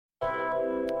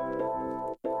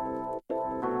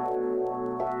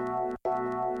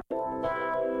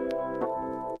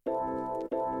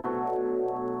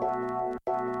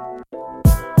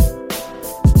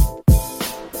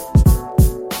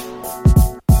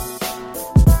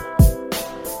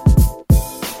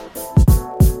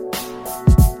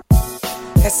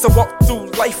So I walk through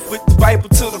life with the Bible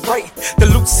to the right. The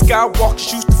Luke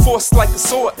Skywalkers used the force like a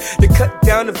sword. They cut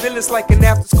down the villains like an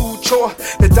after-school chore.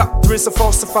 The doctrines are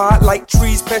falsified like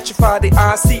trees petrified. They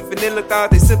eyes see vanilla thought,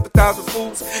 they sympathize with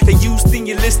fools. They used and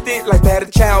you listed like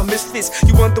battered child misfits.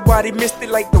 You wonder why they missed it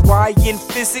like the Y in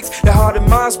physics. The heart and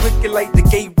mind's wicked like the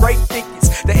gay right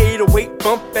thickets. The 808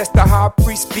 bump as the high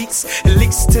priest speaks. It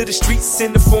leaks to the streets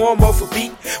in the form of a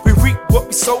beat. We reap what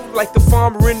we sow like the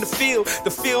farmer in the field.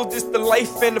 The field is the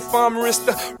life and the farmer is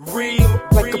the real.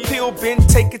 Like a pill bin,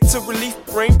 take it to relief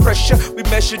brain pressure. We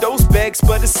measure those bags,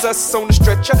 but it's us on the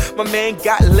stretcher. My man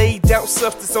got laid out,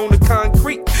 substance on the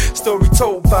concrete. Story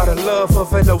told by the love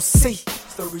of an OC.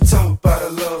 Story told by the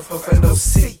love of an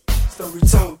OC. Story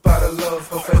told by the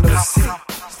love of an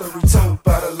OC. Story told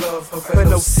by the love of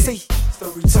an OC.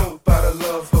 Story told by the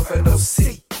love of an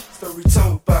OC. Story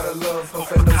told by the love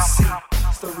of an OC.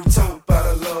 Story told by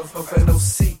the love of an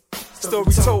OC.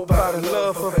 Story told by the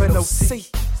love of an OC.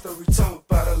 Story told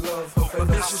by the love of an OC.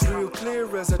 My vision's real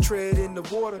clear as I tread in the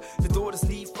water. The daughters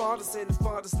need fathers and the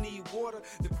fathers need water.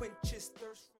 The quenches thirst.